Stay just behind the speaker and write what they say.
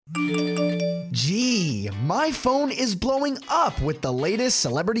My phone is blowing up with the latest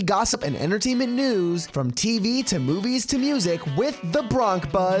celebrity gossip and entertainment news from TV to movies to music with the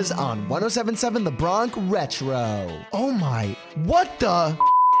Bronc Buzz on 107.7 The Bronc Retro. Oh my, what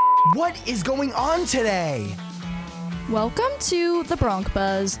is going on today? Welcome to the Bronc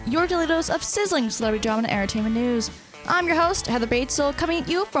Buzz, your daily dose of sizzling celebrity drama and entertainment news. I'm your host, Heather Batezel, coming at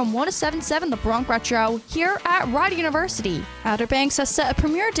you from 107.7 The Bronc Retro here at Rider University. Outer Banks has set a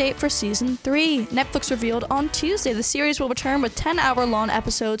premiere date for Season 3. Netflix revealed on Tuesday the series will return with 10-hour-long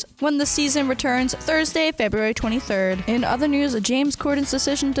episodes when the season returns Thursday, February 23rd. In other news, James Corden's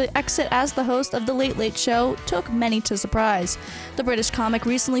decision to exit as the host of The Late Late Show took many to surprise. The British comic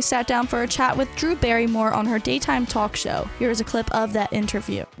recently sat down for a chat with Drew Barrymore on her daytime talk show. Here is a clip of that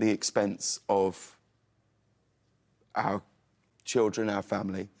interview. The expense of our children, our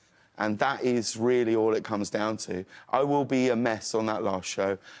family, and that is really all it comes down to. I will be a mess on that last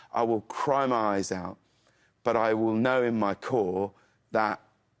show. I will cry my eyes out, but I will know in my core that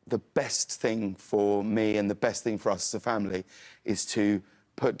the best thing for me and the best thing for us as a family is to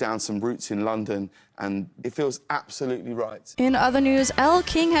put down some roots in London, and it feels absolutely right. In other news, Elle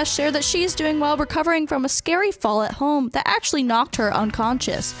King has shared that she is doing well recovering from a scary fall at home that actually knocked her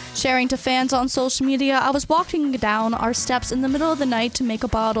unconscious. Sharing to fans on social media, "I was walking down our steps in the middle of the night to make a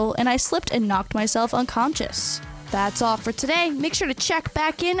bottle, and I slipped and knocked myself unconscious." That's all for today. Make sure to check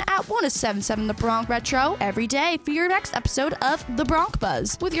back in at 107.7 The Bronc Retro every day for your next episode of The Bronc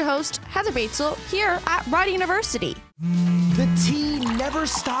Buzz with your host, Heather Batezel, here at Rider University. The tea never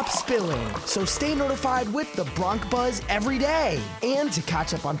stops spilling, so stay notified with the Bronc Buzz every day. And to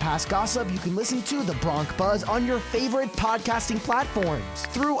catch up on past gossip, you can listen to the Bronc Buzz on your favorite podcasting platforms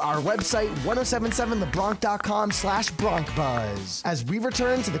through our website 1077thebronc.com/BroncBuzz. As we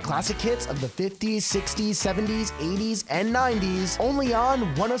return to the classic hits of the 50s, 60s, 70s, 80s, and 90s, only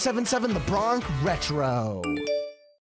on 107.7 The Bronc Retro.